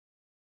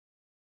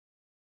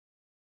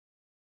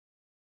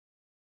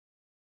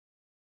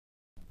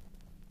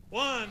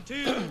1,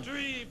 2,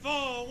 3,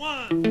 4,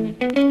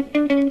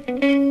 1.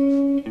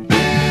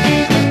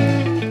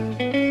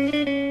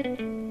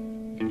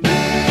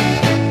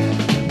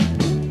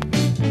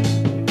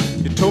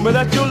 You told me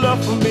that your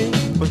love for me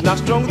was not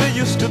strong as it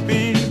used to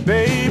be,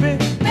 baby.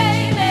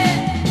 Baby,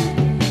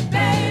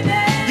 baby.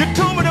 You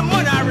told me the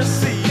money I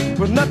received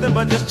was nothing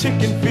but just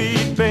chicken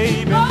feed,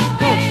 baby. Oh,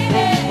 baby,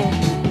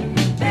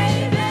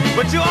 baby.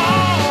 But you're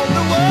all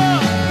the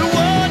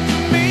world to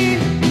me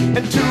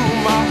and to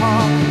my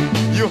heart.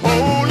 You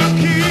hold the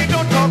key,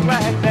 don't talk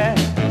like that.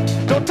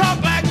 Don't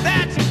talk like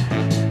that.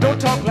 Don't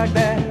talk like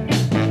that.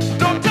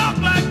 Don't talk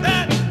like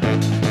that.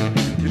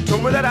 You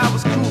told me that I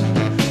was cool,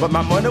 but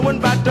my money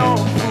went by dog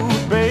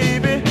food,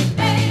 baby.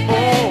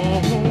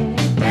 Oh,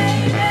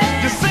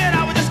 you said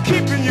I was just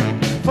keeping you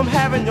from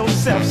having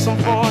yourself some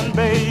fun,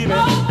 baby.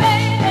 Oh,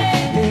 baby,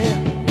 Yeah.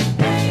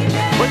 baby.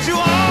 But you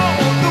all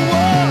the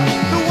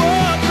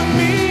world to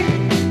me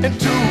and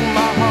to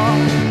my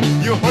heart.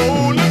 You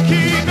hold the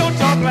key, don't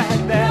talk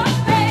like that. Oh,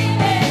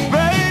 baby,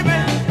 Baby,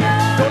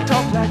 don't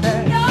talk like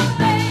that. no,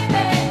 baby,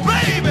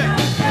 Baby,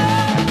 no.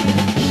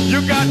 you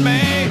got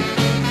mad,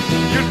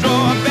 you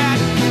draw back.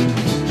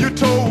 You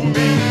told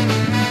me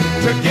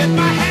to get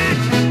my hat.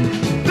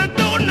 The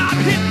door knob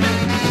hit me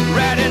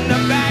right in the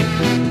back.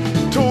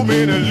 Told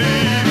me to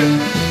leave it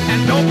and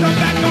don't come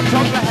back, don't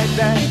talk like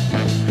that.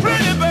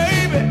 Pretty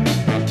baby,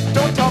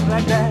 don't talk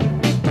like that.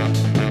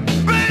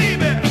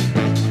 Baby,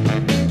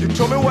 you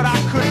told me what I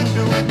couldn't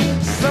do,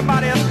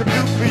 somebody else could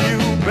do for you,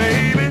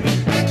 baby.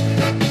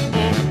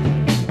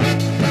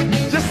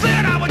 You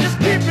said I was just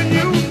keeping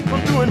you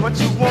from doing what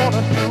you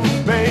wanna do,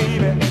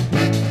 baby.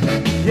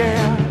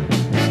 Yeah,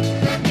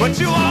 but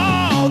you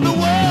all the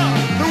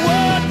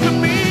world to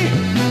me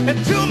and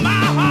to my